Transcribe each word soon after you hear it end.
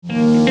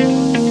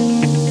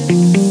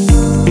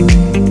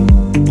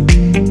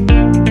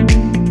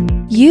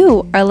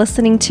are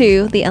listening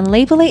to The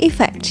Unlabeled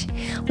Effect.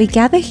 We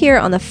gather here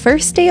on the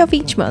first day of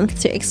each month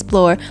to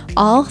explore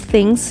all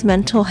things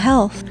mental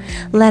health.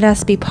 Let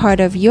us be part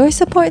of your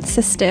support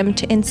system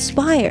to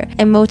inspire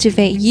and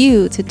motivate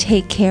you to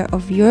take care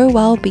of your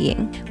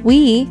well-being.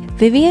 We,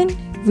 Vivian,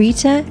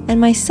 Rita, and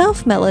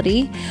myself,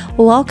 Melody,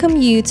 welcome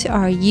you to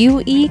our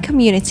UE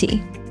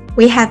community.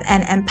 We have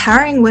an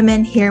empowering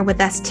woman here with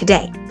us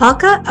today,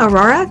 Palka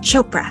Aurora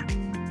Chopra.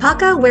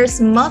 Palka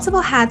wears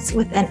multiple hats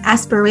with an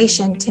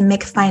aspiration to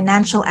make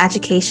financial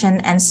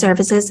education and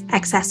services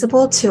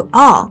accessible to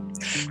all.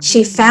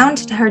 She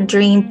founded her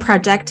dream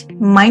project,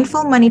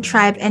 Mindful Money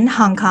Tribe in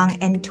Hong Kong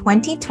in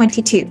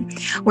 2022,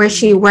 where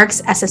she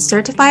works as a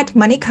certified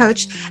money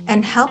coach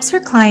and helps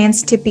her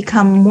clients to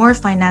become more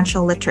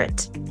financial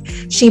literate.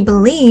 She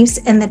believes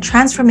in the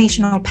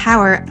transformational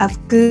power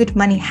of good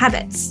money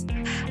habits.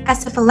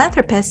 As a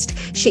philanthropist,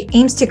 she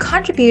aims to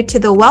contribute to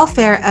the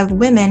welfare of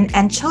women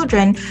and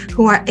children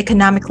who are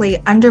economically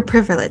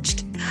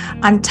underprivileged.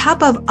 On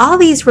top of all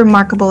these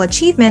remarkable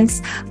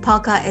achievements,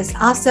 Palka is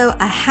also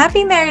a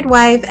happy married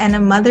wife and a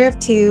mother of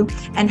two,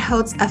 and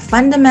holds a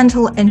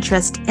fundamental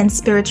interest in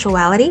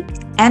spirituality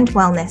and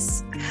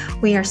wellness.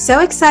 We are so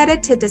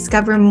excited to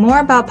discover more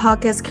about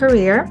Palka's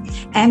career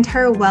and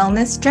her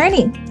wellness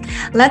journey.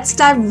 Let's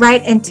dive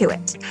right into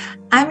it.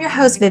 I'm your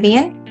host,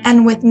 Vivian,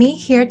 and with me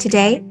here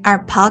today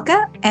are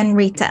Palka and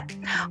Rita.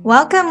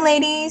 Welcome,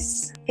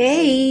 ladies.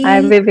 Hey. Hi,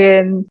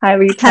 Vivian. Hi,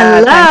 Rita.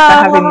 Hello.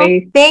 Thanks for having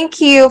me.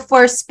 Thank you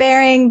for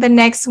sparing the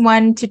next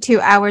 1 to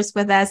 2 hours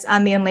with us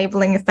on the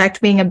Unlabeling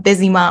Effect, being a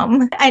busy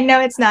mom. I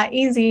know it's not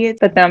easy.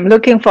 But I'm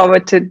looking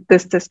forward to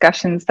this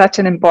discussion. Such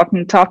an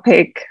important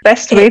topic.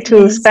 Best way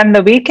to spend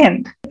the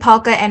weekend.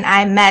 Palka and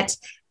I met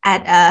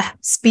at a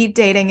speed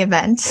dating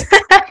event.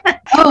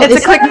 Oh,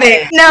 it's a quick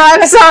thing. No,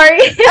 I'm sorry.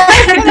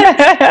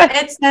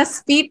 It's a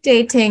speed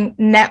dating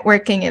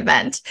networking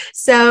event.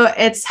 So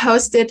it's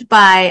hosted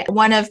by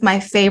one of my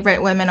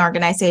favorite women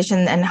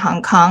organizations in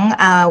Hong Kong,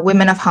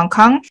 Women of Hong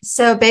Kong.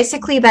 So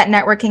basically that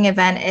networking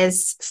event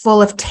is full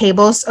of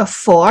tables of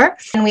 4,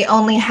 and we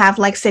only have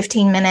like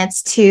 15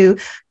 minutes to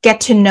get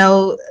to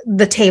know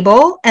the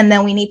table, and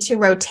then we need to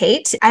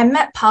rotate. I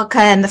met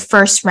Palka in the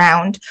first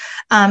round.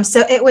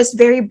 So it was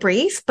very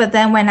brief, but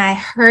then when I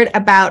heard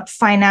about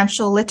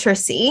financial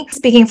literacy,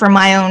 speaking from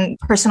my own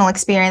personal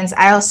experience,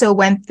 I also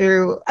went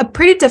through a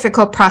pretty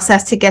difficult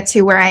process to get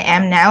to where I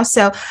am now.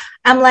 So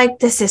I'm like,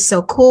 this is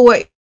so cool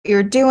what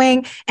you're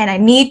doing, and I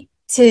need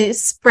to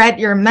spread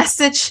your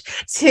message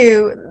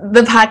to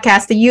the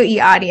podcast, the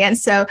UE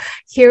audience. So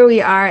here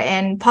we are.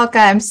 And Palka,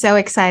 I'm so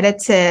excited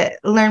to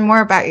learn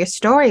more about your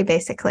story,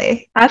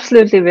 basically.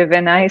 Absolutely,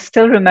 Vivian. I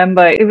still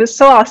remember it was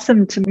so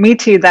awesome to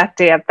meet you that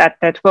day at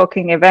that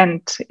networking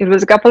event. It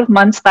was a couple of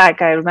months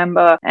back, I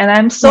remember. And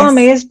I'm so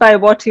amazed by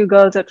what you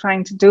girls are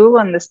trying to do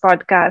on this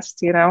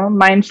podcast,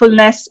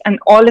 mindfulness and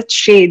all its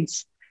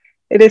shades.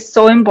 It is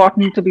so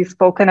important to be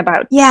spoken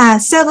about. Yeah.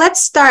 So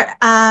let's start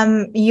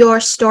your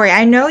story.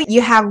 I know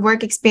you have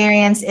work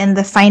experience in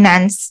the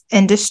finance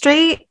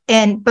industry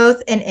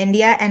both in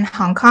India and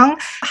Hong Kong.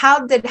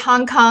 How did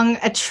Hong Kong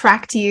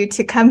attract you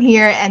to come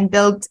here and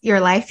build your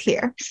life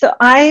here? So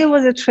I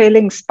was a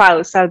trailing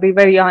spouse, I'll be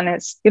very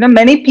honest.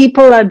 Many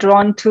people are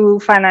drawn to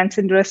finance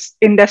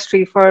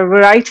industry for a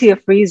variety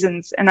of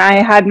reasons. And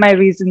I had my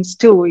reasons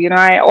too.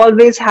 I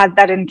always had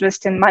that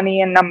interest in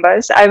money and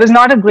numbers. I was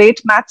not a great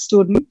math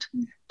student,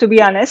 to be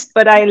honest,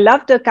 but I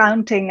loved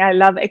accounting. I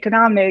love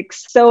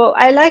economics. So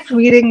I liked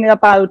reading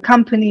about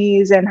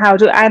companies and how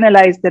to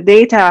analyze the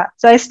data.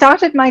 So I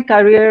started my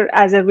career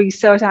as a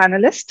research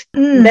analyst.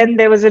 Then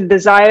there was a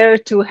desire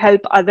to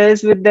help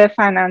others with their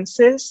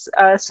finances.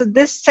 So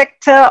this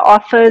sector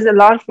offers a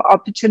lot of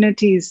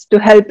opportunities to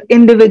help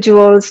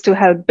individuals, to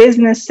help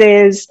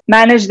businesses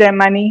manage their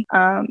money,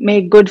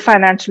 make good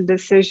financial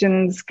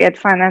decisions, get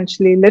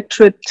financially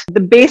literate.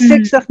 The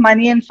basics of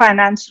money and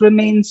finance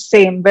remain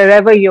same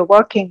wherever you're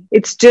working.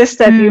 It's just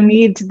that you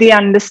need the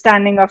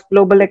understanding of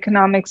global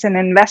economics and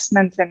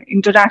investments and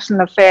international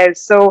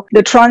affairs. So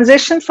the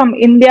transition from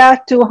India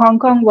to Hong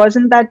Kong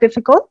wasn't that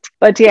difficult.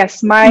 But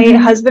yes, my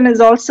husband is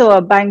also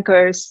a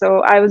banker. So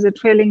I was a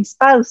trailing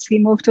spouse. He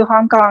moved to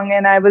Hong Kong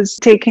and I was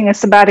taking a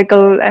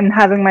sabbatical and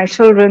having my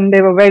children.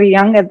 They were very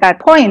young at that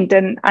point.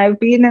 And I've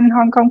been in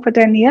Hong Kong for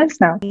 10 years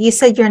now. You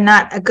said you're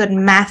not a good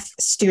math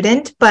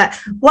student, but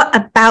what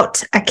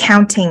about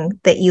accounting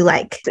that you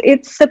like?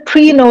 It's a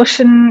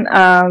pre-notion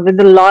with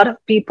a lot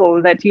of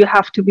people that you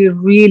have to be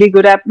really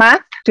good at math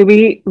to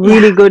be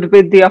really good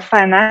with your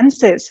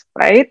finances,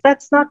 right?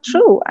 That's not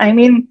true. I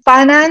mean,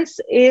 finance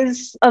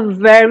is a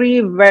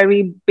very,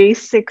 very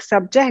basic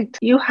subject.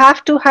 You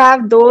have to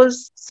have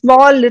those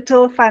small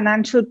little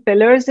financial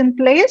pillars in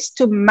place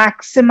to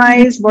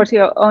maximize what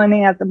you're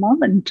earning at the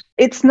moment.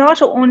 It's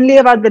not only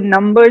about the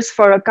numbers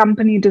for a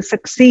company to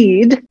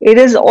succeed. It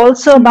is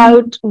also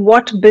about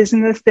what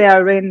business they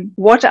are in,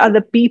 what are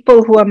the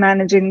people who are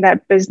managing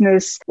that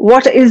business,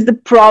 what is the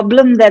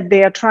problem that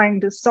they are trying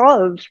to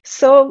solve.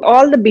 So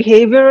all the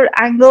behavior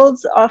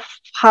angles of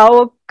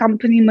how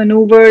company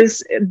maneuvers,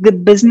 the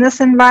business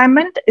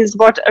environment is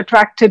what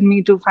attracted me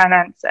to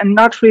finance, and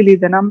not really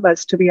the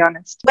numbers, to be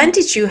honest. When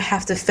did you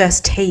have the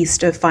first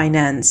taste of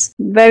finance?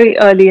 Very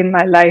early in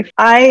my life.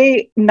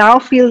 I now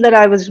feel that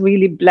I was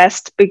really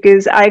blessed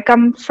because I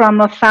come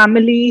from a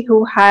family who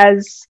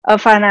has a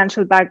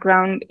financial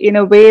background in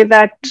a way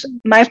that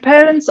my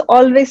parents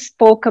always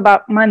spoke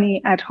about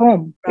money at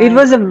home. Right. It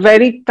was a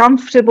very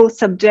comfortable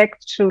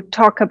subject to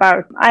talk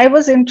about. I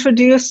was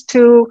introduced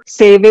to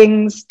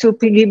savings, to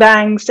piggy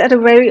banks at a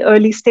very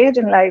early stage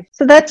in life.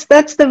 So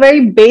that's the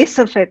very base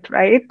of it,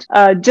 right?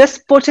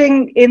 Just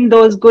putting in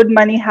those good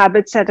money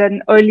habits at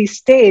an early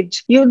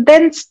stage, you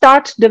then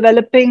start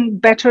developing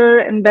better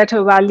and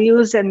better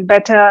values and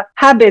better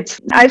habits.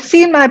 I've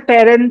seen my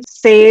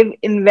parents save,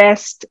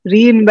 invest,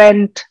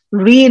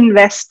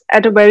 reinvest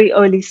at a very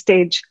early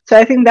stage. So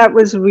I think that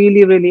was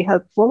really, really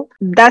helpful.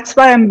 That's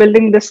why I'm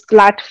building this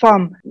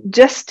platform,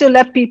 just to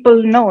let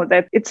people know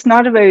that it's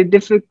not a very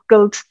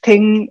difficult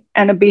thing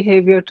and a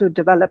behavior to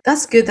develop.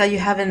 That's good that you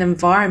have an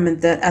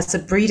environment that as a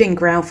breeding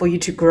ground for you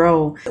to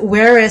grow.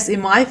 Whereas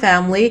in my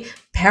family,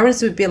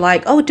 parents would be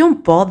like, oh,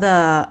 don't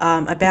bother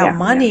about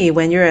money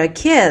when you're a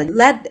kid.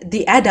 Let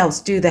the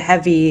adults do the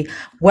heavy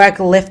work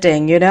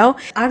lifting, you know?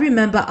 I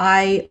remember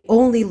I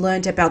only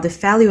learned about the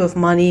value of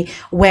money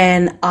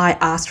when I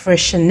asked for a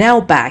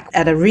Chanel bag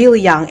at a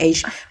really young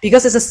age,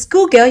 because as a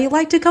schoolgirl, you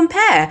like to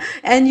compare.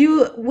 And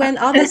when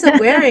others are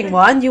wearing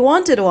one, you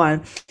wanted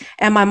one.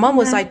 And my mom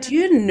was like, do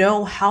you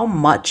know how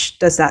much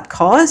does that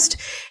cost?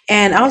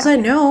 And I was like,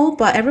 no,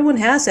 but everyone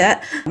has it.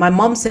 My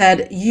mom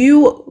said,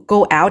 you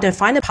go out and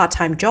find a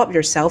part-time job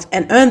yourself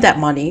and earn that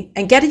money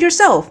and get it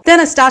yourself. Then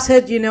I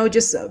started,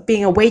 just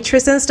being a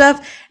waitress and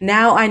stuff.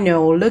 Now I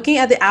know, looking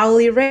at the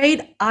hourly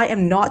rate, I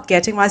am not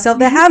getting myself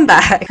the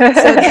handbag.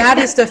 So that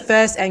is the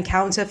first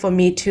encounter for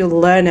me to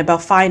learn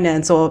about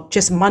finance or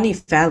just money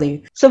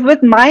value. So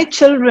with my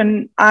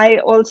children, I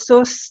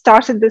also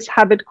started this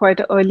habit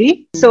quite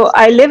early. So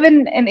I live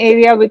in an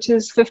area which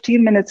is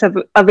 15 minutes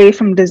away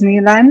from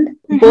Disneyland.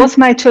 Mm-hmm. Both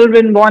my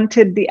children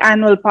wanted the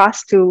annual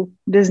pass to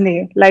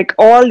Disney, like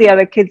all the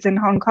other kids in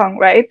Hong Kong,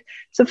 right?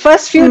 So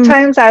first few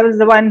times I was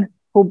the one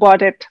who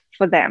bought it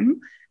for them.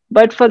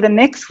 But for the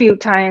next few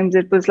times,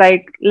 it was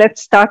like,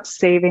 let's start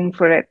saving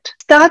for it.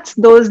 Starts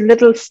those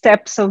little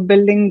steps of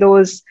building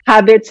those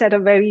habits at a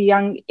very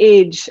young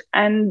age.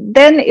 And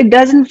then it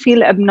doesn't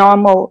feel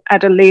abnormal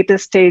at a later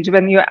stage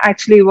when you're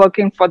actually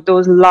working for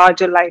those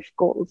larger life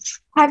goals.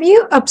 Have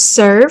you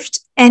observed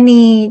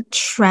any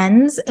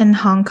trends in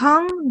Hong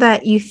Kong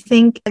that you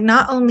think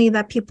not only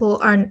that people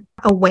aren't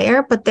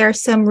aware, but there are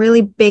some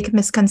really big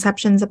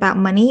misconceptions about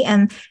money?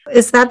 And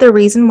is that the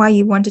reason why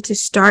you wanted to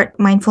start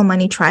Mindful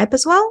Money Tribe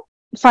as well?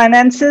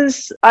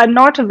 Finances are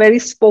not a very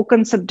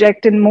spoken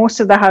subject in most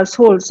of the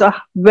households. So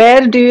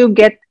where do you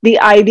get the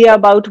idea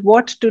about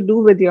what to do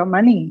with your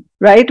money,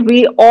 right?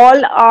 We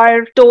all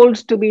are told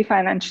to be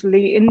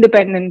financially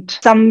independent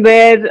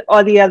somewhere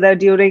or the other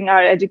during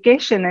our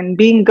education, and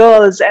being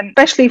girls, and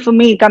especially for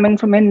me coming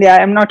from India,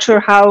 I'm not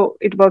sure how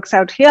it works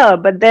out here,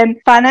 but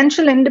then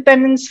financial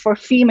independence for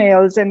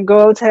females and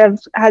girls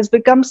has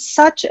become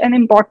such an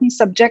important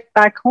subject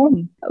back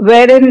home,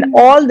 wherein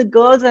all the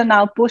girls are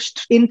now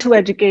pushed into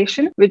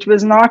education, which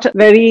was not a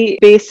very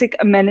basic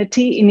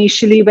amenity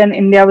initially when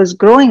India was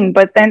growing.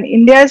 But then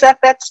India is at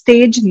that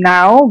stage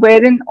now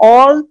wherein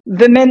all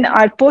women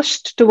are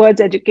pushed towards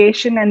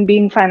education and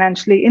being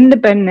financially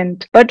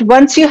independent. But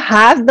once you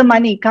have the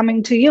money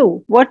coming to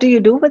you, what do you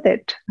do with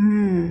it?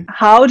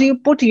 How do you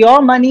put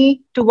your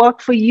money to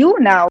work for you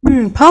now?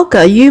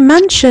 Palka, you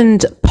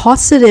mentioned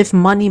positive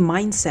money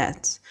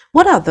mindsets.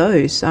 What are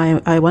those?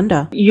 I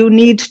wonder. You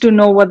need to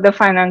know what the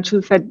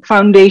financial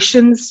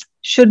foundations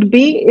should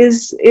be,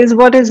 is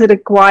what is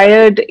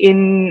required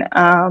in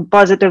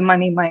positive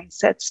money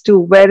mindsets too,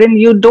 wherein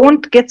you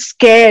don't get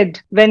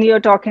scared when you're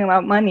talking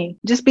about money.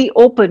 Just be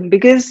open,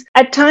 because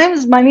at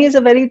times money is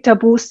a very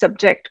taboo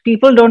subject.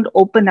 People don't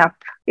open up.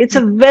 It's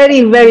a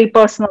very, very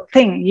personal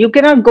thing. You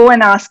cannot go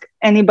and ask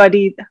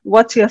anybody,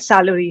 what's your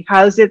salary?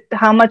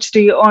 How much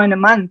do you earn a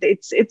month?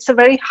 It's a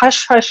very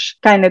hush-hush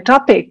kind of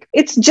topic.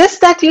 It's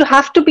just that you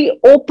have to be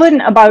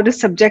open about a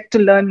subject to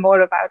learn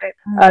more about it.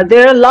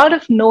 There are a lot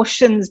of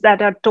notions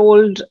that are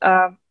told,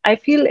 I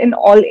feel, in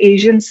all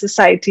Asian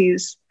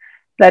societies,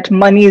 that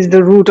money is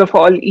the root of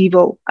all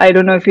evil. I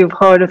don't know if you've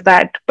heard of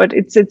that, but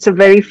it's a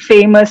very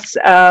famous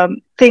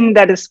thing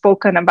that is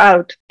spoken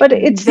about. But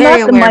it's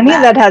very not the money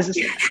that has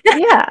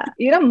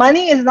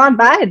money is not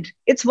bad.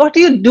 It's what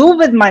you do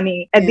with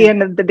money at the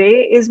end of the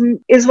day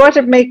is what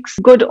it makes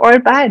good or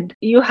bad.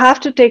 You have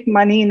to take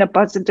money in a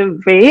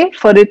positive way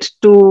for it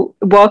to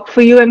work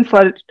for you and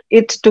for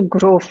it to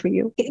grow for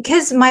you.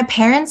 Because my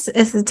parents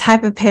is the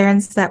type of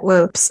parents that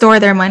will store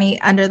their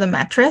money under the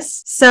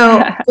mattress.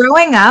 So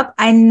growing up,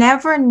 I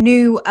never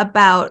knew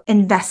about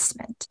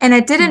investment. And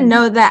I didn't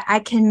know that I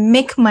can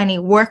make money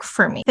work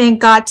for me. Thank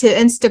God to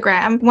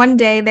Instagram. One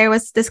day there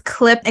was this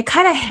clip. It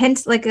kind of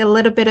hints like a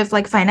little bit of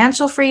like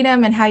financial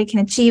freedom and how you can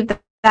achieve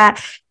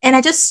that. And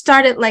I just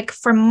started like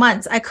for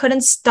months. I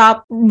couldn't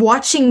stop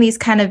watching these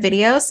kind of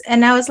videos.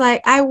 And I was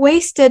like, I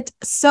wasted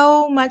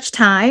so much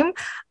time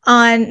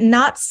on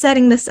not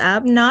setting this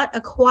up, not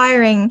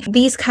acquiring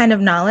these kind of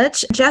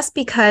knowledge, just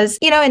because,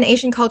 you know, in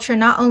Asian culture,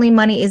 not only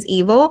money is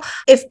evil.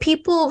 If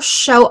people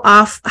show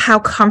off how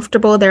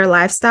comfortable their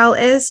lifestyle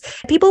is,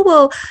 people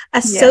will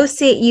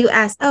associate you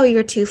as, oh,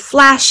 you're too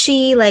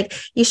flashy, like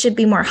you should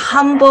be more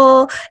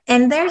humble.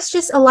 And there's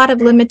just a lot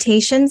of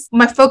limitations.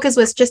 My focus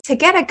was just to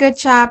get a good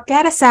job,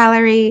 get a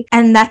salary,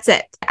 and that's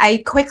it.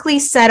 I quickly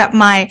set up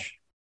my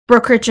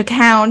brokerage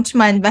account,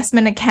 my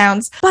investment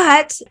accounts.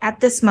 But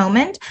at this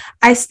moment,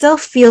 I still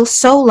feel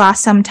so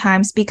lost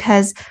sometimes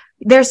because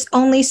there's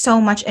only so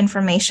much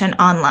information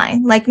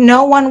online. Like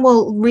no one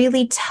will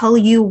really tell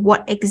you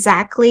what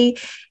exactly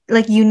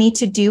like you need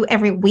to do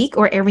every week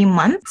or every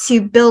month to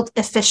build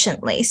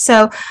efficiently.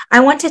 So I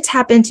want to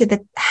tap into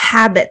the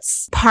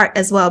habits part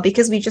as well,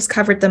 because we just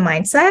covered the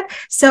mindset.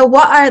 So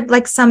what are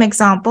like some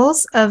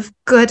examples of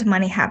good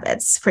money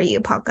habits for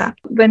you, Palka?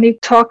 When you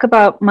talk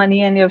about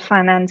money and your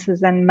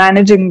finances and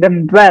managing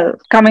them well,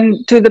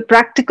 coming to the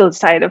practical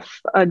side of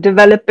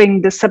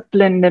developing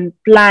disciplined and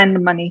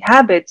planned money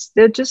habits,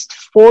 there are just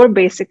 4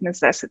 basic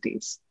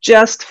necessities,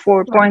 just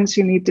 4 points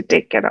you need to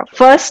take care of.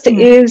 First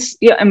is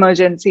your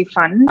emergency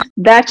fund.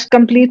 That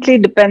completely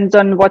depends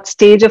on what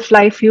stage of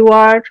life you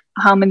are,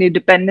 how many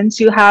dependents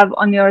you have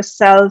on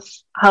yourself,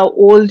 how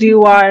old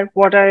you are,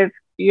 what are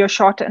your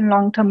short and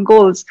long-term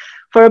goals.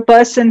 For a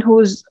person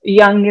who's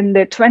young in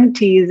their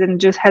 20s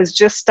and has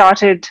just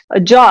started a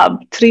job,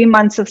 3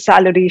 months of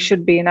salary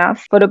should be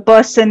enough. For a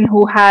person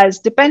who has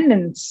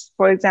dependents,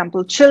 for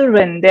example,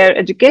 children, their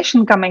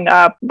education coming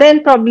up,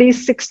 then probably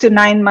 6 to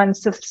 9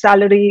 months of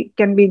salary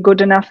can be good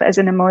enough as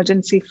an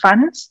emergency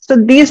fund. So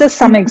these are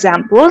some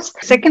examples.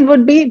 Second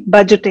would be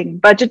budgeting.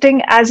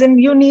 Budgeting as in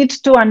you need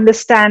to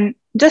understand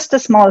just a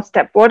small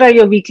step. What are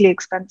your weekly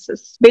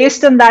expenses?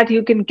 Based on that,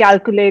 you can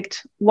calculate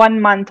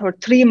 1 month or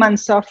 3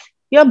 months of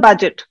your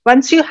budget.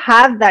 Once you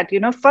have that,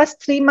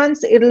 first 3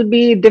 months, it'll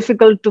be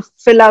difficult to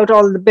fill out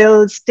all the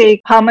bills,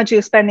 take how much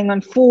you're spending on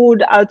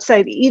food,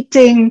 outside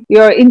eating,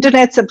 your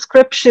internet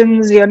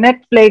subscriptions, your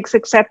Netflix,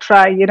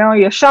 etc.,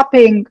 your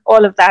shopping,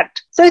 all of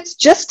that. So it's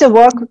just a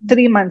work of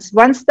 3 months.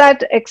 Once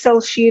that Excel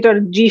sheet or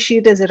G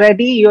sheet is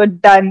ready, you're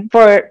done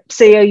for,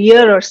 say, a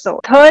year or so.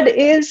 Third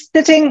is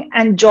sitting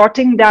and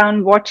jotting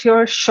down what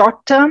your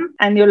short-term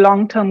and your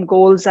long-term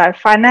goals are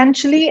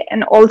financially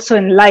and also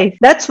in life.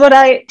 That's what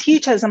I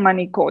teach as a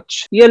money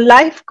coach. Your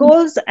life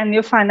goals and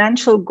your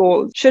financial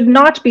goals should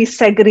not be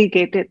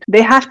segregated.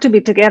 They have to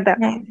be together.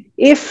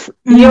 If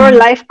your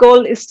life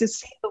goal is to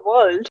save the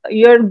world,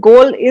 your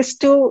goal is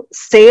to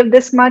save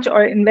this much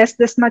or invest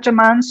this much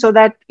amount so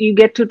that you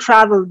get to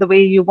travel the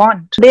way you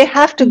want. They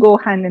have to go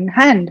hand in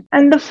hand.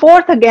 And the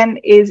fourth again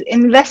is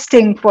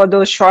investing for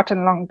those short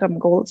and long-term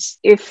goals.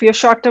 If your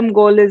short-term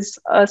goal is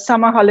a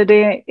summer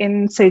holiday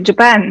in, say,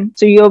 Japan,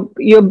 so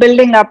you're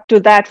building up to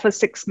that for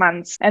 6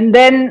 months. And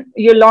then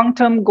your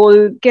long-term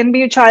goal can be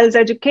your child's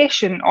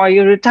education or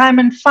your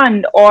retirement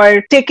fund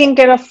or taking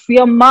care of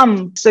your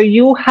mom. So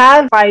you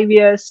have 5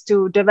 years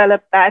to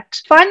develop that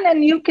fund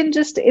and you can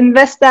just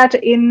invest that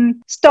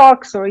in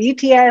stocks or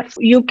ETF.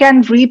 You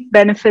can reap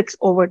benefits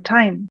over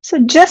time. So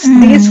just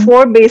these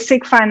 4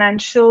 basic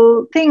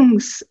financial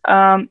things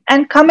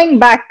and coming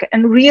back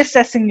and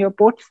reassessing your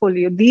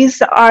portfolio.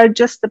 These are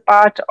just a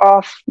part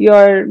of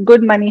your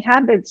good money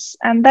habits.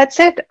 And that's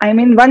it. I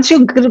mean, once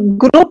you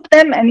group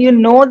them and you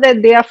know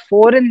that they are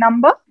 4 in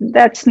number,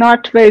 that's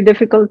not very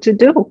difficult to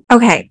do.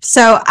 Okay,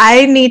 so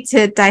I need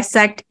to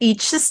dissect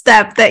each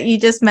step that you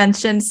just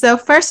mentioned. So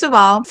first of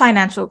all,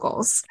 financial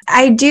goals.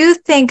 I do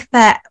think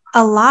that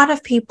a lot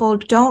of people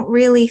don't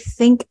really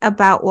think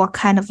about what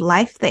kind of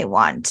life they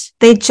want.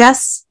 They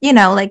just,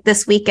 like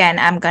this weekend,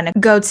 I'm going to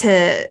go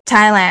to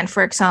Thailand,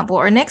 for example,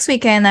 or next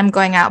weekend, I'm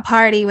going out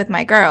party with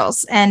my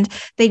girls. And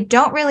they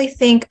don't really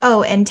think,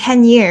 oh, in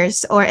 10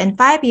 years or in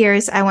 5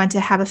 years, I want to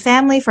have a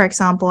family, for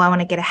example, I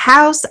want to get a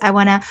house, I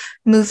want to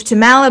move to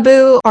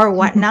Malibu or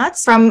whatnot.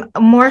 From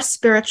a more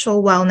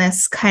spiritual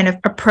wellness kind of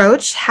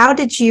approach, how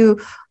did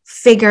you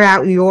figure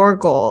out your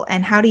goal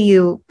and how do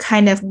you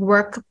kind of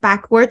work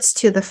backwards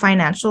to the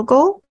financial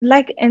goal?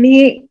 Like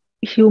any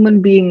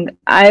human being,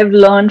 I've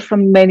learned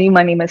from many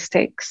money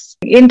mistakes.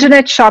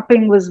 Internet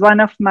shopping was one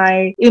of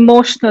my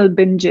emotional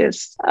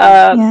binges.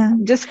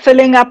 Just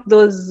filling up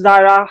those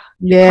Zara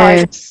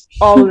carts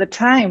all the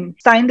time.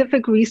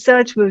 Scientific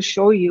research will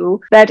show you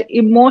that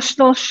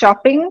emotional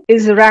shopping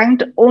is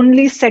ranked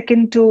only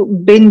second to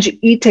binge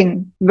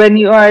eating when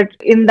you are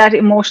in that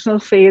emotional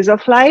phase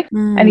of life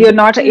and you're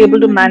not able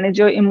to manage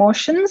your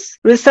emotions.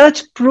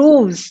 Research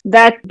proves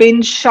that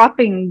binge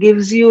shopping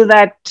gives you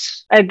that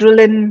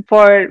adrenaline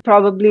for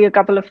probably a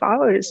couple of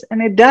hours,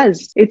 and it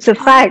does. It's a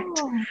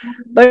fact.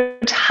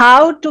 But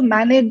how to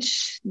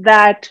manage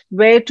that,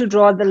 where to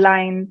draw the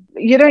line,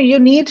 you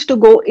need to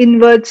go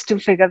inwards to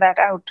figure that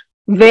out.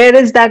 where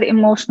is that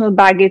emotional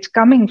baggage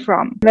coming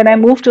from? When I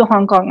moved to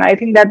Hong Kong, I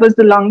think that was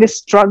the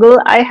longest struggle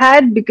I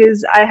had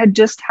because I had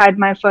just had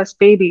my first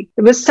baby.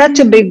 It was such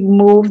a big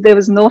move. There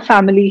was no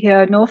family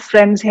here, no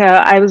friends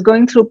here. I was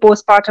going through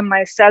postpartum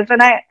myself.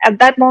 And at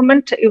that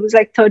moment, it was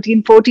like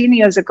 13, 14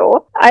 years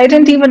ago. I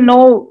didn't even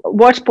know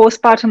what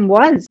postpartum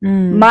was.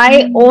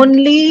 My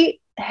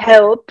only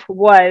help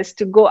was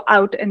to go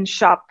out and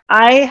shop.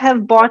 I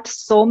have bought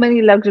so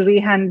many luxury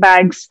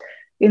handbags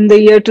in the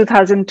year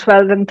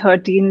 2012 and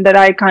 13 that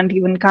I can't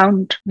even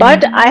count.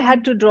 But I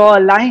had to draw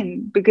a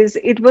line because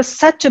it was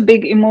such a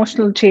big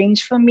emotional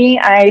change for me.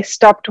 I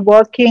stopped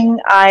working.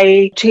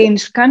 I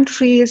changed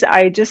countries.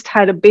 I just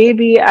had a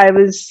baby. I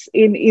was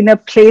in a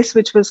place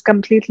which was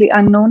completely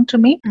unknown to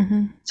me.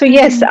 So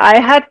yes, I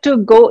had to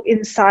go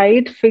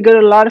inside, figure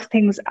a lot of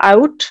things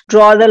out,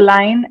 draw the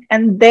line,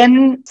 and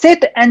then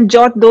sit and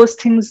jot those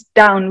things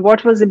down.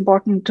 What was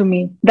important to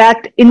me?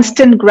 That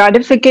instant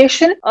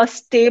gratification, a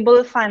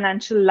stable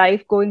financial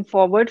life going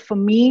forward for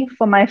me,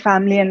 for my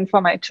family, and for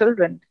my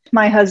children.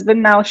 My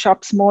husband now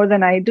shops more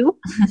than I do.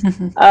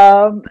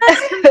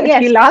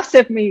 He laughs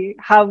at me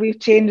how we've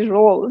changed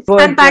roles.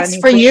 Handbags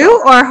for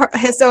you or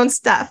his own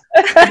stuff?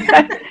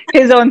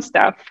 His own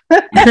stuff.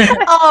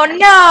 Oh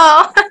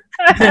no.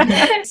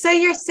 So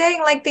you're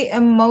saying like the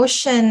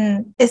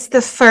emotion is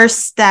the first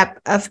step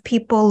of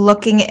people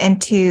looking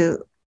into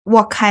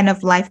what kind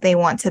of life they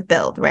want to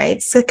build,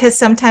 right? So because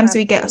sometimes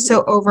we get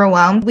so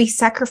overwhelmed, we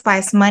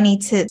sacrifice money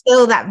to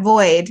fill that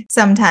void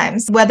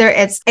sometimes, whether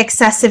it's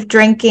excessive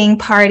drinking,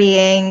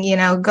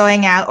 partying,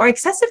 going out, or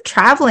excessive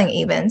traveling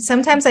even.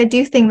 Sometimes I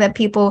do think that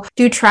people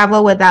do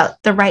travel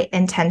without the right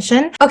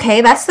intention.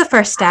 Okay, that's the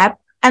first step.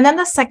 And then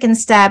the second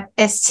step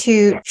is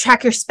to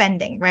track your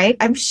spending, right?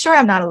 I'm sure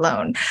I'm not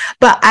alone,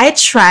 but I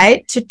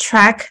tried to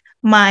track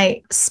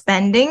my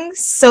spending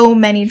so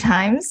many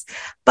times,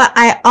 but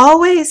I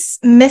always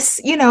miss,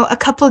 a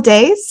couple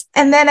days,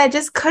 and then I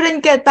just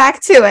couldn't get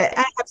back to it.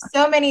 I have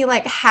so many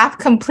like half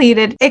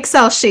completed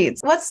Excel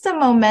sheets. What's the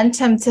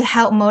momentum to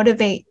help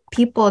motivate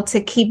people to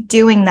keep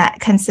doing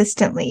that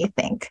consistently, you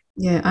think?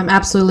 Yeah, I'm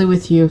absolutely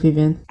with you,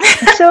 Vivian.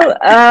 So,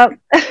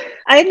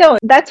 I know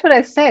that's what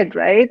I said,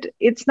 right?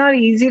 It's not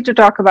easy to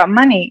talk about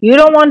money. You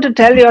don't want to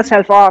tell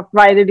yourself, oh,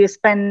 why did you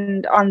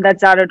spend on that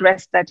Zara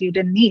dress that you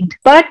didn't need?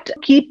 But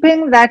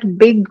keeping that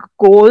big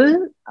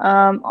goal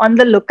on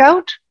the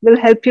lookout will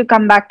help you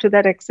come back to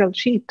that Excel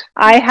sheet.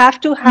 I have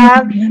to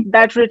have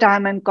that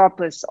retirement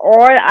corpus,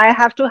 or I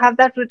have to have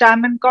that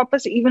retirement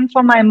corpus even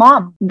for my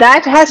mom.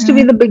 That has to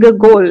be the bigger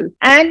goal.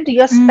 And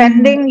your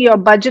spending, your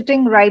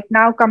budgeting right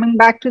now, coming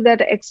back to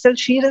that Excel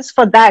sheet is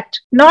for that,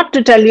 not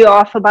to tell you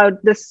off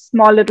about the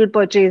small little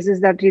purchases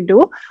that you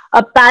do.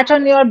 A pat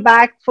on your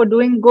back for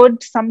doing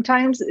good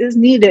sometimes is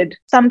needed.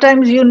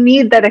 Sometimes you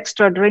need that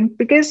extra drink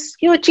because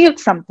you achieved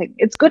something.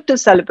 It's good to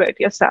celebrate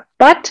yourself.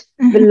 But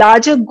the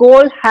larger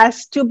goal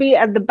has to be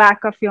at the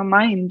back of your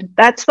mind.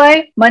 That's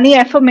why money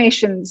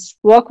affirmations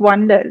work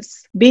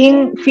wonders.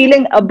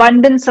 Feeling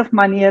abundance of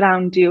money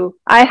around you.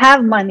 I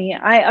have money.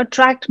 I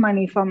attract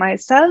money for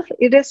myself.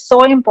 It is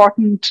so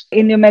important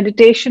in your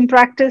meditation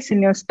practice,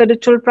 in your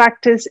spiritual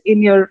practice,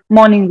 in your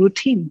morning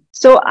routine.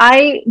 So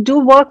I do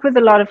work with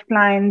a lot of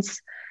clients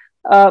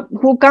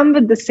who come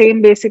with the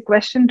same basic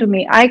question to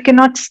me. I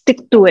cannot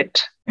stick to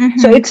it.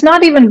 So it's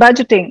not even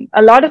budgeting.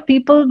 A lot of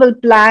people will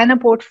plan a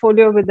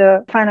portfolio with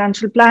a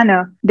financial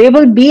planner. They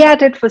will be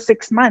at it for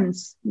 6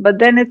 months, but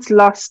then it's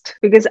lost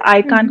because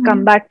I can't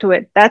come back to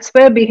it. That's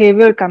where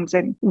behavior comes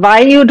in.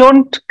 Why you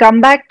don't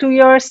come back to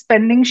your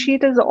spending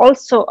sheet is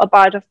also a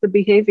part of the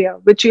behavior,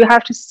 which you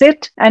have to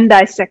sit and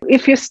dissect.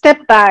 If you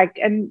step back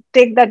and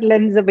take that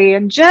lens away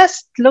and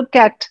just look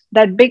at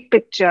that big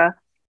picture,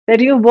 that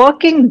you're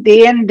working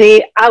day in,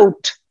 day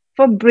out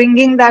for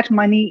bringing that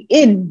money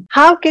in.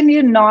 How can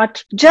you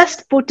not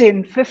just put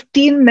in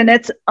 15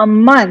 minutes a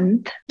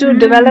month to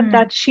develop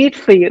that sheet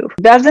for you?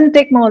 Doesn't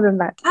take more than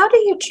that. How do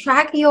you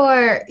track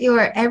your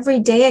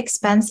everyday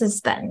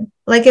expenses then?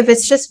 Like if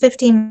it's just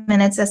 15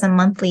 minutes as a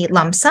monthly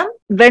lump sum?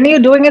 When you're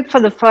doing it for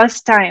the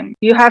first time,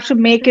 you have to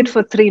make it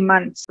for 3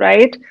 months,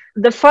 right?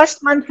 The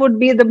first month would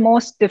be the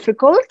most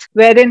difficult,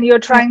 wherein you're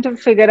trying to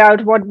figure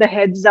out what the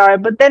heads are.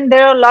 But then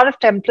there are a lot of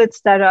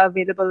templates that are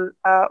available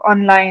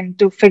online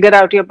to figure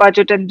out your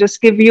budget and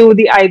just give you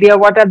the idea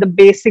what are the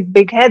basic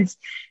big heads.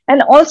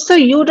 And also,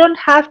 you don't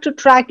have to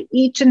track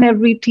each and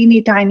every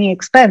teeny tiny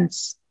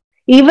expense.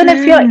 Even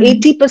if you're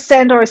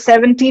 80% or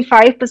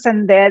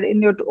 75% there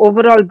in your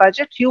overall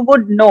budget, you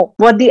would know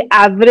what the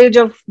average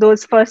of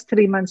those first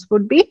 3 months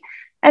would be.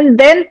 And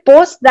then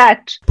post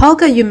that.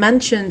 Palka, you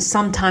mentioned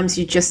sometimes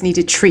you just need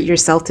to treat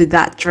yourself to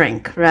that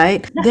drink,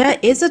 right? There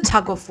is a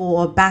tug of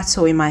war or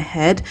battle in my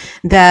head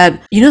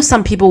that,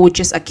 some people would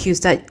just accuse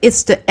that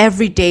it's the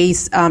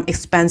everyday's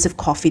expensive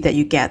coffee that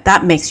you get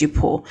that makes you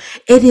poor.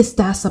 It is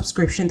that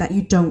subscription that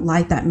you don't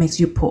like that makes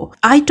you poor.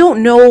 I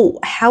don't know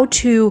how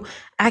to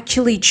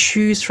actually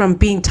choose from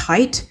being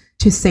tight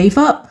to save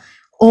up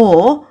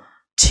or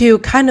to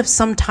kind of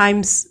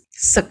sometimes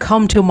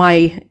succumb to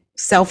my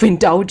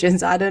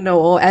self-indulgence, I don't know,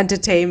 or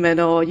entertainment,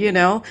 or,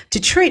 to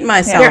treat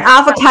myself. Your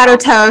avocado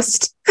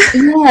toast.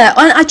 Yeah,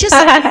 and I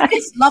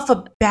just love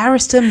a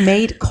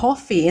barista-made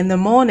coffee in the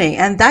morning,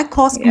 and that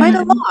costs quite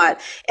a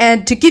lot.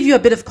 And to give you a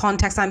bit of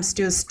context, I'm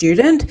still a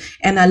student,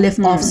 and I live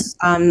off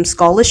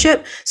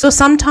scholarship. So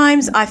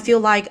sometimes I feel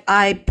like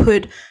I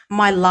put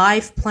my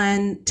life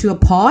plan to a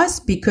pause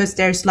because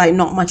there's like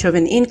not much of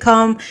an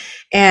income,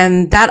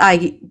 and that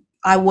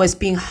I was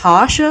being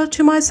harsher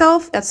to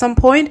myself at some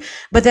point,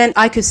 but then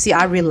I could see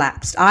I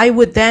relapsed. I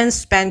would then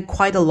spend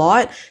quite a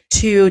lot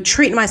to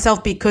treat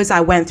myself because I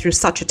went through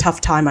such a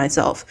tough time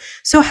myself.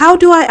 So how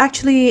do I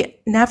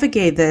actually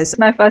navigate this?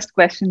 My first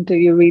question to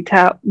you,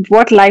 Rita,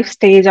 what life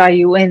stage are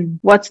you in?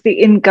 What's the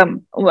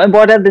income?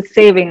 What are the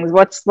savings?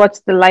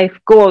 What's the life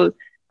goal?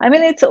 I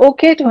mean, it's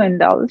okay to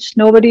indulge.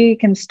 Nobody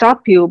can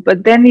stop you.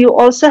 But then you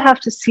also have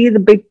to see the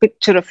big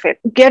picture of it.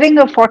 Getting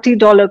a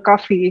 $40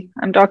 coffee,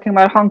 I'm talking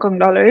about Hong Kong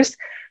dollars,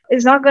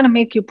 is not going to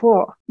make you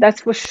poor.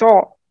 That's for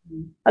sure.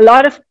 A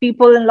lot of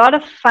people, a lot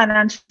of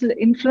financial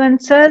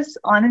influencers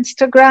on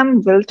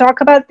Instagram will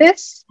talk about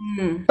this,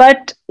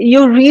 but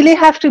you really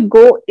have to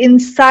go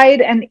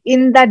inside and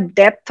in that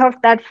depth of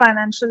that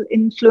financial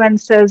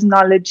influencer's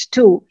knowledge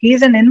too.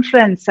 He's an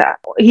influencer.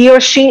 He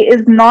or she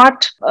is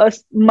not a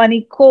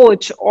money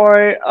coach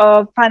or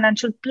a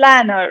financial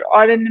planner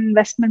or an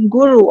investment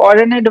guru or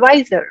an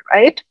advisor,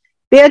 right?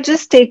 They are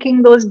just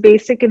taking those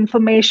basic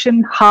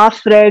information,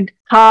 half read,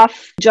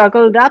 half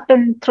juggled up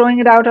and throwing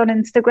it out on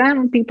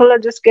Instagram. People are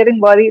just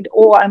getting worried,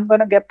 oh, I'm going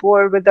to get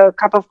poor with a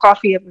cup of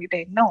coffee every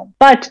day. No.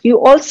 But you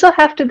also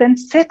have to then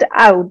sit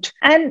out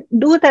and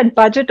do that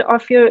budget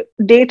of your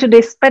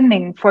day-to-day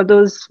spending for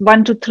those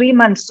 1 to 3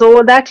 months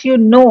so that you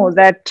know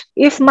that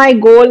if my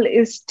goal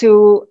is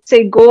to,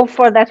 say, go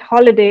for that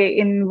holiday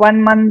in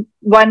 1 month,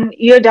 1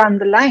 year down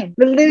the line,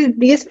 will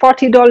these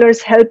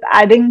 $40 help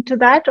adding to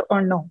that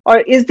or no? Or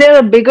is there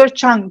a bigger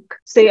chunk,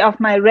 say, of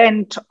my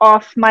rent,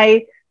 of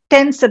my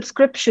 10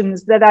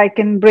 subscriptions that I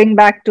can bring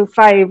back to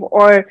 5,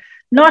 or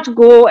not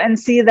go and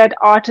see that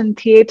art and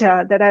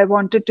theater that I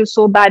wanted to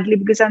so badly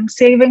because I'm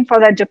saving for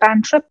that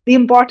Japan trip? The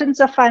importance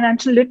of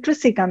financial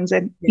literacy comes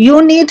in.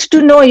 You need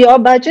to know your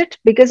budget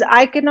because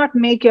I cannot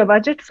make your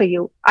budget for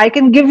you. I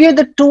can give you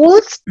the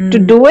tools to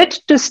do it,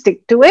 to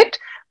stick to it.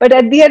 But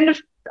at the end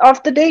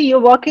of the day,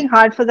 you're working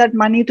hard for that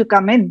money to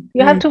come in.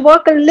 You have to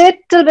work a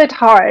little bit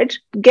hard,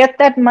 get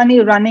that money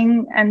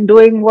running and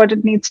doing what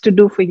it needs to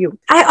do for you.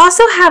 I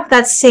also have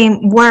that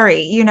same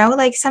worry,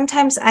 like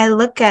sometimes I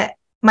look at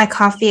my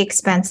coffee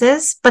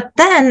expenses, but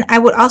then I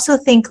would also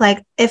think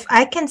like, if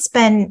I can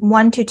spend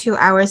 1 to 2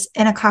 hours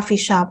in a coffee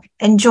shop,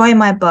 enjoy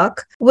my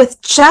book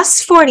with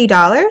just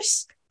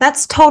 $40,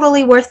 that's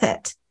totally worth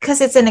it. Because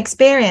it's an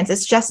experience.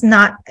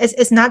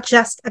 It's not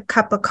just a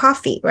cup of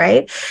coffee,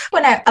 right?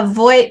 When I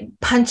avoid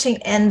punching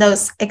in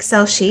those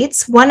Excel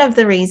sheets, one of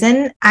the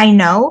reason I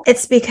know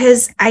it's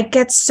because I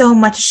get so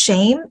much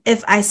shame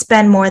if I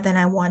spend more than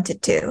I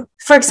wanted to.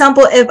 For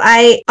example, if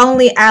I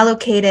only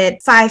allocated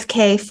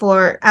 $5,000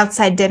 for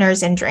outside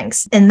dinners and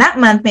drinks, in that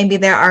month, maybe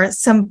there are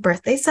some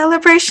birthday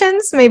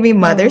celebrations, maybe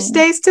Mother's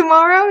Day's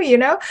tomorrow,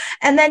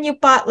 and then you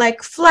bought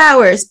like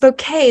flowers,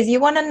 bouquets, you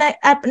want a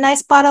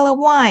nice bottle of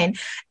wine.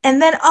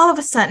 And then all of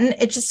a sudden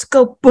it just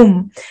go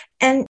boom.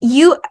 And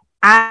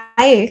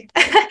I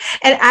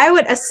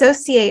would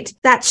associate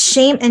that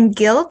shame and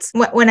guilt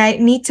when I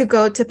need to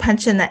go to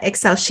punch in that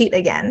Excel sheet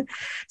again.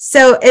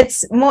 So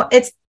it's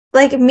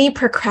like me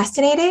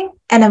procrastinating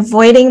and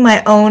avoiding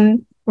my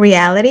own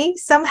reality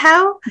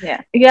somehow.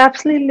 Yeah, you're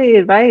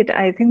absolutely right.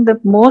 I think the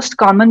most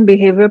common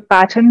behavior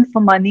pattern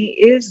for money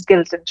is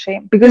guilt and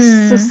shame because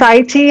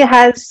society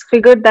has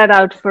figured that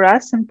out for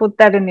us and put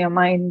that in your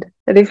mind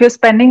that if you're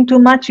spending too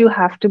much, you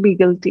have to be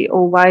guilty.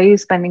 Oh, why are you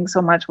spending so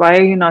much? Why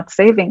are you not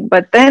saving?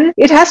 But then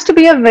it has to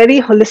be a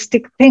very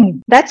holistic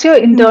thing. That's your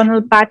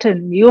internal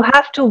pattern. You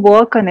have to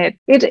work on it.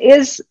 It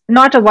is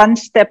not a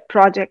one-step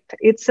project.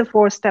 It's a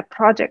 4-step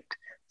project.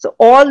 So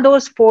all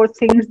those 4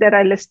 things that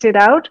I listed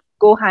out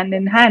go hand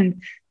in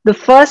hand. The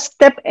first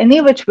step,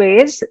 any which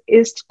ways,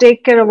 is to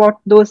take care of what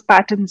those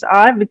patterns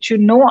are, which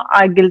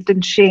are guilt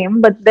and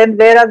shame, but then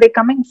where are they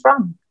coming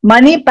from?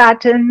 Money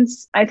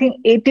patterns, I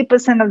think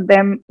 80% of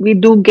them we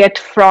do get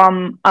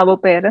from our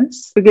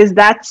parents because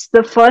that's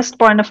the first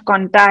point of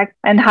contact,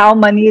 and how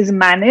money is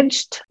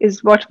managed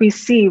is what we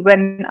see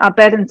when our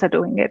parents are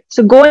doing it.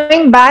 So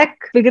going back,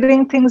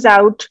 figuring things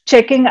out,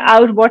 checking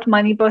out what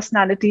money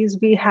personalities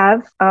we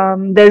have.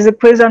 There's a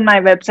quiz on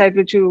my website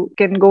which you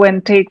can go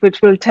and take,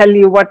 which will tell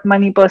you what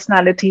money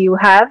personality you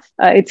have.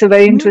 It's a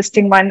very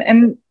interesting one,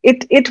 and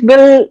it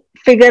will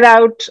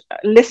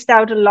list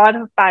out a lot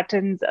of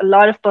patterns, a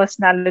lot of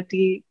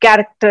personality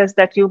characters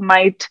that you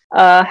might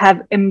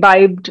have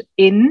imbibed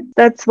in.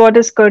 That's what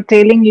is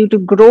curtailing you to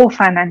grow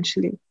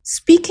financially.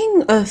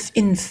 Speaking of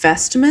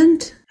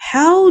investment,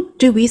 How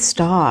do we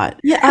start?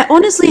 Yeah, I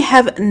honestly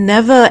have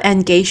never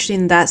engaged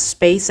in that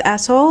space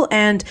at all,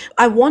 and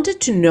I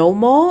wanted to know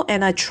more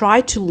and I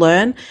tried to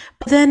learn,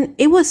 but then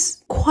it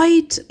was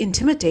quite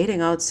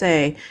intimidating, I would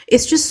say.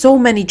 It's just so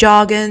many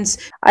jargons.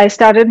 I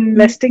started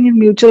investing in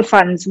mutual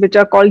funds, which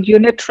are called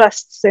unit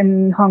trusts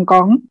in Hong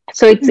Kong.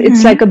 So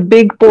it's like a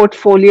big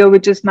portfolio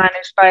which is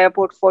managed by a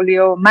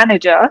portfolio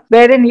manager,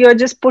 wherein you're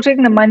just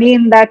putting the money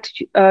in that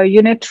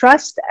unit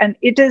trust, and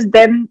it is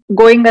then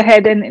going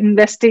ahead and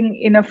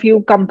investing in a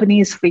few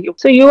companies for you.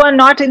 So you are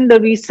not in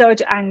the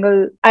research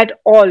angle at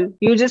all.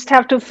 You just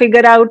have to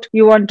figure out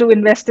you want to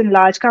invest in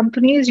large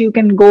companies. You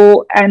can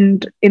go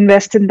and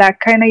invest in that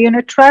kind of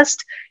unit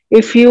trust.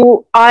 If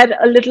you are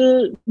a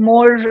little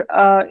more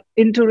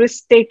into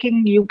risk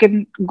taking, you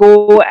can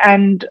go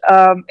and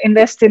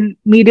invest in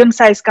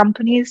medium-sized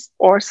companies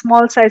or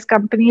small-sized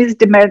companies,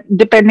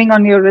 depending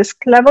on your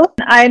risk level.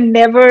 I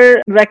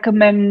never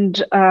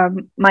recommend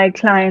my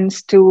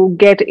clients to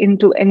get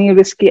into any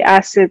risky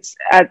assets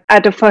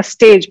at a first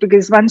stage,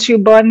 because once you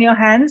burn your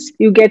hands,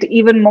 you get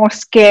even more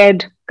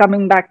scared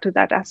coming back to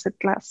that asset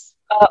class.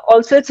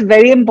 Also, it's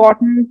very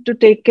important to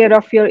take care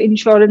of your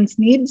insurance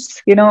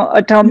needs.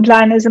 A term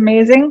plan is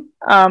amazing.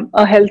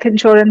 A health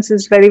insurance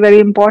is very, very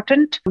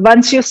important.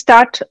 Once you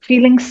start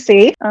feeling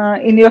safe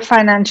in your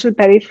financial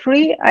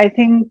periphery, I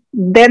think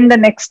then the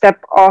next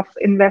step of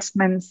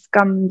investments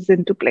comes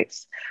into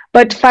place.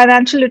 But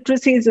financial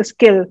literacy is a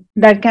skill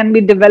that can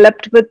be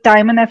developed with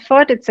time and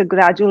effort. It's a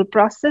gradual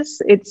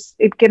process.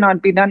 It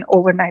cannot be done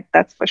overnight,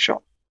 that's for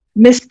sure.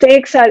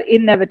 Mistakes are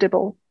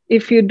inevitable.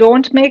 If you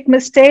don't make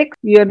mistakes,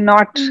 you're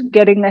not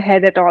getting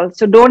ahead at all.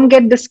 So don't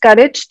get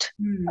discouraged.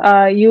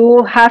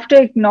 You have to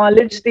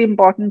acknowledge the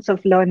importance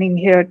of learning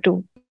here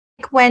too.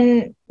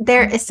 When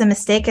there is a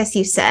mistake, as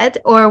you said,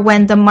 or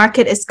when the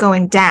market is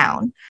going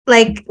down,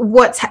 like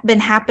what's been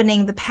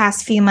happening the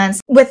past few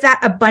months with that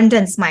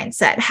abundance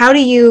mindset, how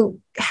do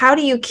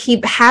you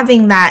keep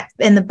having that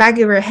in the back of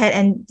your head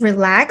and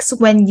relax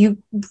when you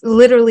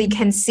literally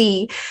can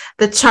see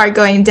the chart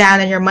going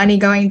down and your money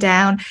going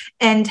down?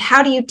 And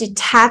how do you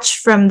detach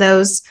from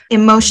those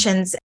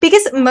emotions?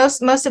 Because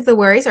most of the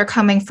worries are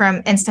coming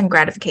from instant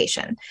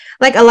gratification.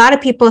 Like a lot of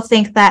people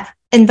think that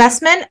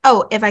investment,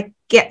 if I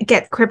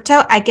get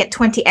crypto, I get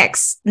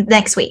 20x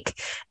next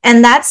week.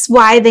 And that's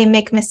why they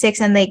make mistakes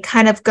and they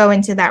kind of go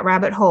into that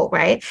rabbit hole,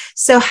 right?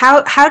 So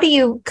how do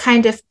you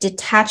kind of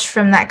detach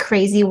from that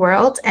crazy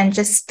world and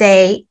just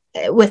stay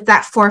with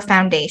that 4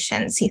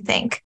 foundations, you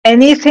think?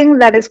 Anything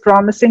that is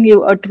promising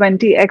you a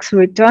 20x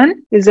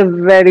return is a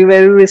very,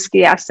 very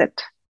risky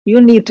asset.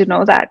 You need to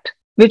know that,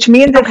 which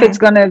means if it's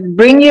going to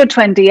bring you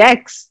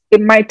 20x,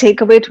 it might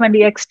take away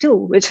 20x too,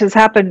 which has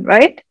happened,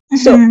 right?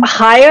 So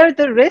higher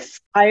the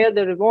risk, higher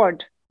the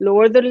reward.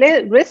 Lower the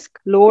risk,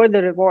 lower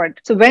the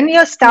reward. So when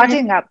you're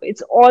starting up,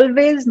 it's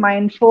always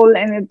mindful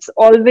and it's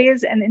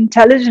always an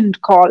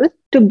intelligent call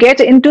to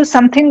get into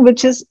something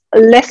which is a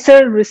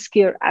lesser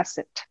riskier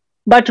asset.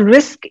 But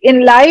risk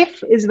in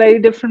life is very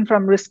different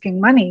from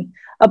risking money.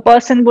 A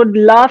person would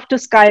love to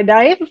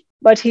skydive,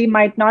 but he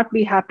might not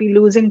be happy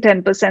losing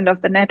 10%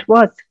 of the net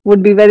worth.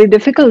 Would be very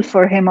difficult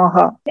for him or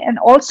her. And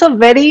also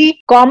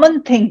very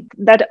common thing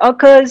that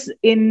occurs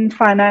in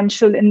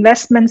financial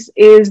investments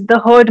is the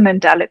herd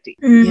mentality.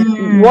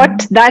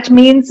 What that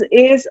means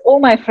is,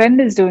 my friend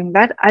is doing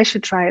that, I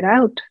should try it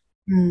out.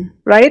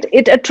 Right?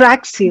 It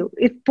attracts you,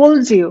 it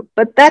pulls you,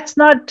 but that's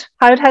not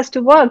how it has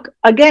to work.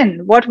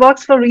 Again, what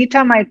works for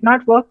Rita might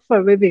not work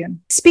for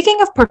Vivian.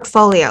 Speaking of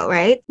portfolio,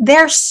 right?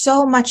 There's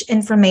so much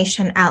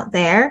information out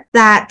there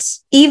that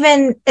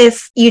even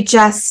if you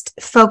just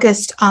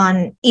focused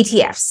on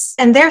ETFs,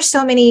 and there's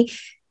so many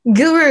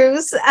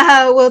gurus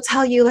will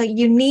tell you like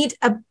you need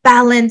a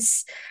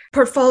balance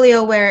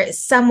portfolio where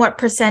somewhat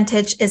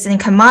percentage is in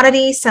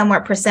commodity,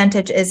 somewhat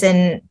percentage is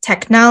in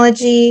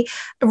technology,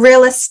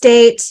 real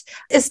estate.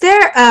 Is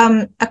there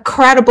a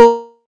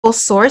credible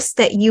source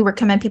that you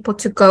recommend people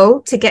to go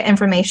to get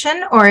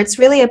information, or it's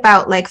really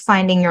about like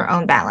finding your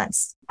own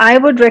balance? I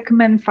would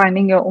recommend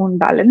finding your own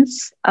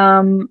balance.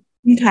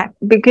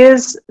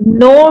 Because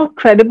no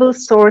credible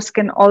source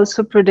can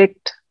also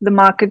predict the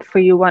market for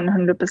you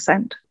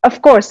 100%.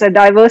 Of course, a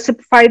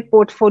diversified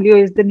portfolio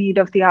is the need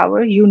of the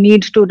hour. You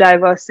need to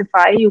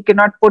diversify. You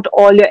cannot put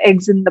all your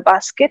eggs in the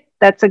basket.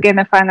 That's again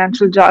a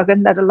financial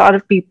jargon that a lot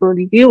of people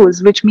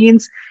use, which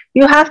means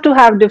you have to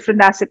have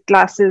different asset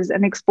classes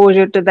and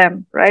exposure to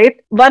them,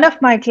 right? One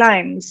of my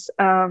clients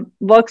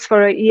works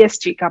for an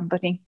ESG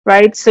company,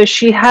 right? So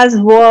she has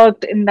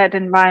worked in that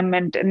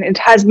environment and it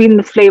has been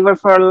the flavor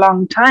for a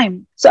long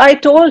time. So I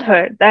told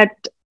her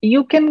that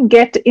you can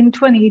get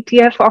into an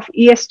ETF of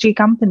ESG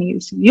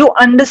companies. You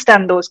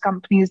understand those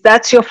companies.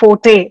 That's your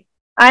forte.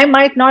 I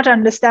might not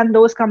understand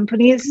those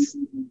companies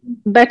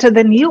better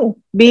than you,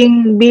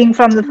 being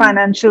from the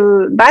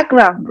financial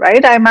background,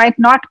 right? I might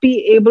not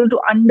be able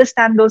to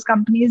understand those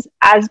companies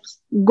as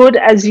good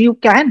as you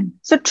can.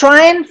 So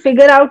try and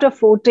figure out a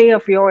forte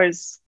of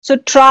yours. So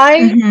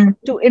try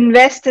to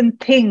invest in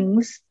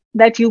things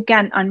that you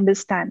can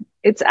understand.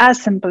 It's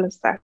as simple as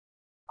that.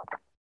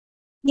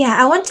 Yeah,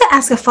 I want to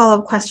ask a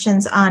follow-up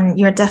questions on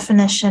your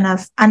definition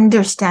of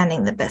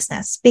understanding the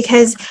business,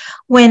 because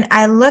when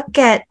I look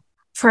at,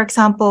 for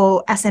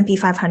example, S&P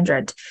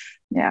 500,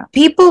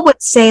 people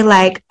would say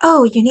like,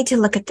 oh, you need to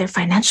look at their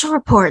financial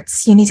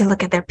reports, you need to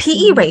look at their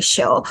PE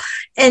ratio.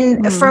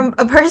 And from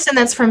a person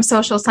that's from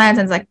social science,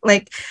 and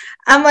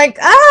I'm like,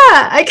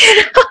 I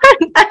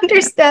cannot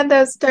understand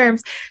those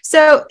terms.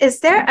 So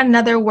is there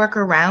another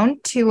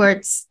workaround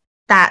towards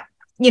that,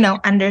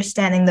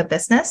 understanding the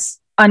business?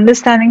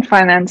 Understanding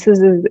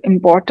finances is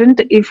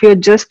important. If you're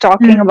just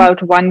talking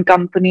about one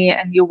company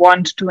and you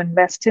want to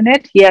invest in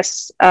it,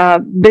 yes,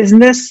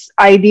 business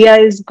idea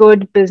is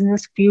good,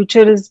 business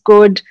future is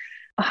good,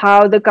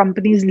 how the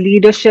company's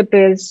leadership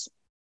is,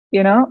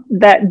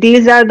 that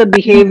these are the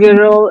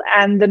behavioral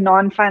and the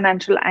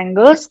non-financial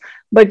angles.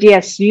 But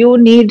yes, you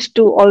need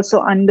to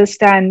also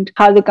understand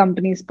how the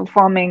company is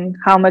performing,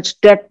 how much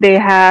debt they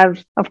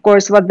have, of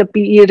course, what the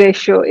PE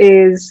ratio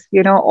is,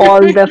 all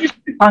the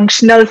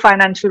functional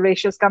financial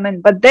ratios come in.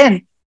 But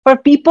then for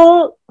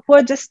people who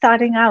are just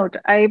starting out,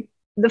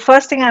 the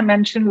first thing I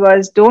mentioned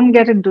was don't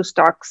get into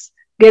stocks,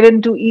 get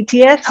into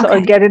ETFs or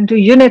get into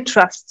unit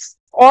trusts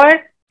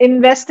or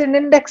invest in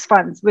index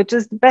funds, which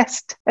is the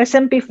best.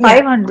 S&P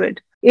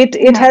 500.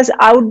 It has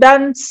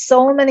outdone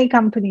so many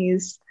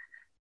companies.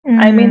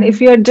 I mean,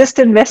 if you're just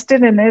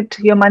invested in it,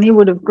 your money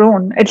would have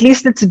grown. At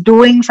least it's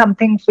doing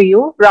something for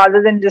you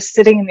rather than just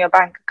sitting in your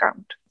bank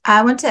account.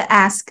 I want to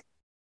ask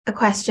a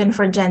question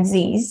for Gen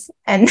Zs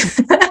and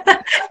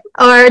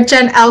or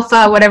Gen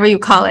Alpha, whatever you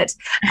call it.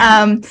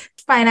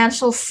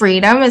 Financial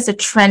freedom is a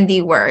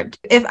trendy word.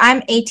 If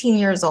I'm 18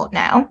 years old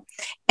now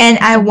and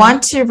I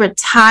want to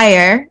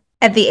retire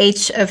at the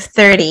age of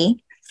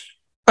 30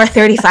 or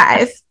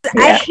 35,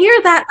 I hear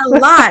that a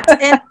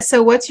lot. And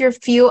so what's your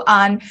view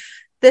on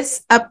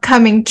this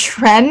upcoming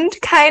trend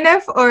kind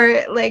of,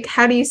 or like,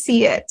 how do you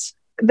see it?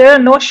 There are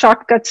no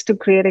shortcuts to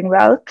creating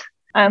wealth.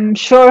 I'm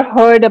sure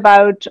heard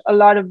about a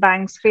lot of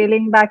banks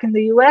failing back in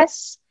the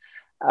US.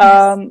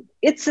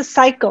 It's a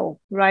cycle,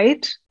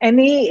 right?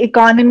 Any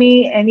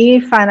economy, any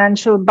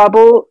financial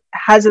bubble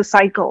has a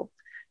cycle.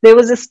 There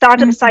was a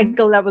startup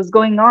cycle that was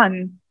going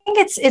on. I think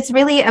it's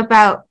really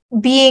about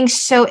being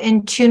so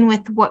in tune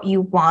with what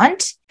you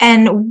want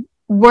and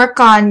work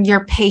on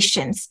your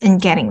patience in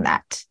getting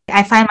that.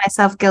 I find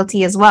myself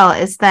guilty as well,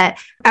 is that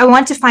I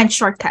want to find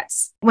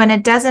shortcuts. When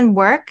it doesn't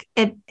work,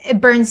 it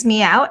burns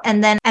me out.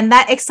 And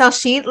that Excel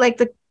sheet,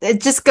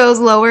 it just goes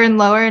lower and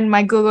lower in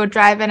my Google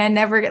Drive and I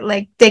never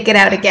dig it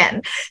out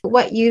again.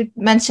 What you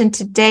mentioned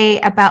today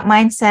about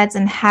mindsets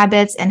and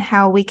habits and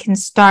how we can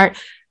start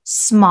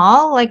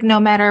small, no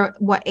matter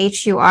what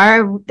age you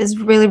are, is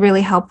really,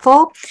 really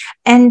helpful.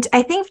 And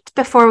I think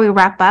before we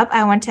wrap up,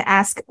 I want to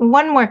ask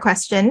one more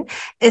question,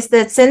 is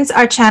that since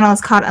our channel is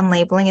called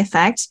Unlabeling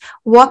Effect,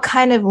 what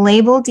kind of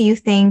label do you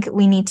think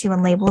we need to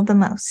unlabel the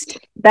most?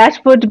 That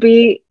would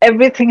be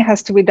everything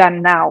has to be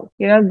done now.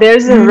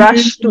 There's a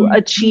rush to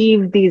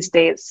achieve these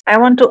days. I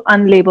want to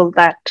unlabel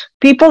that.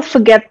 People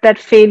forget that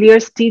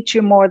failures teach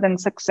you more than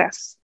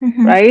success,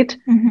 right?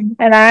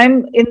 And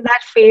I'm in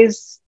that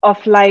phase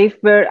of life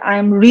where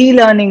I'm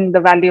relearning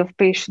the value of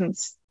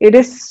patience. It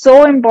is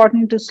so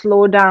important to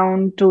slow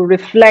down, to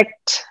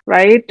reflect,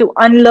 right? To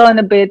unlearn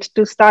a bit,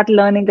 to start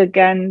learning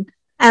again.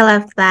 I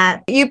love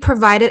that. You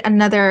provided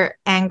another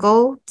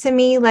angle to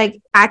me.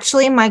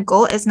 Actually, my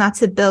goal is not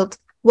to build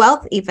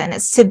wealth even,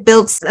 it's to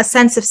build a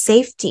sense of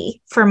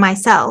safety for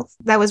myself.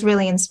 That was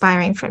really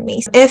inspiring for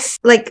me. If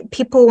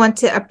people want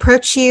to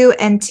approach you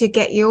and to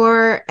get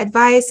your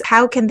advice,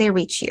 how can they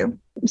reach you?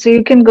 So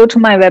you can go to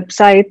my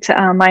website,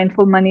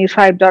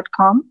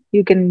 mindfulmoneytribe.com.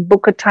 You can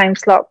book a time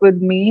slot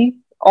with me.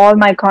 All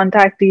my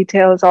contact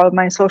details, all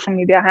my social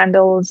media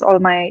handles, all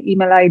my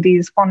email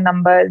IDs, phone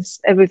numbers,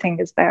 everything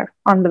is there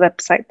on the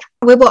website.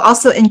 We will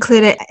also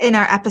include it in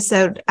our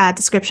episode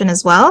description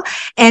as well.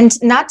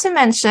 And not to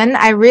mention,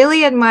 I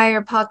really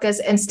admire Palka's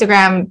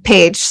Instagram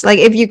page.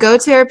 If you go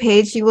to her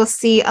page, you will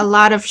see a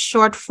lot of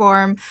short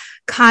form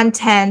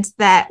content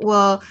that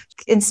will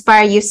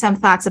inspire you some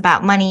thoughts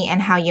about money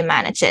and how you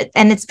manage it.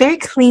 And it's very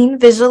clean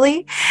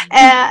visually.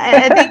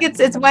 I think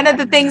it's one of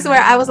the things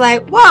where I was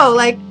like, whoa,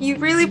 you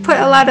really put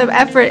a lot of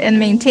effort in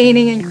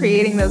maintaining and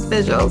creating those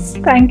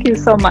visuals. Thank you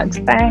so much.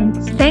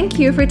 Thanks. Thank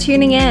you for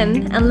tuning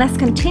in, and let's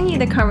continue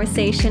the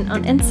conversation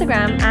on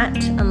Instagram at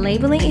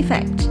Unlabeling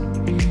Effect.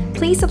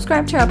 Please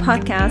subscribe to our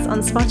podcast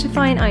on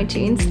Spotify and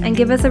iTunes and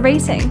give us a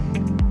rating.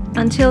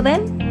 Until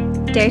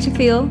then, dare to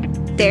feel,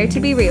 dare to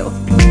be real.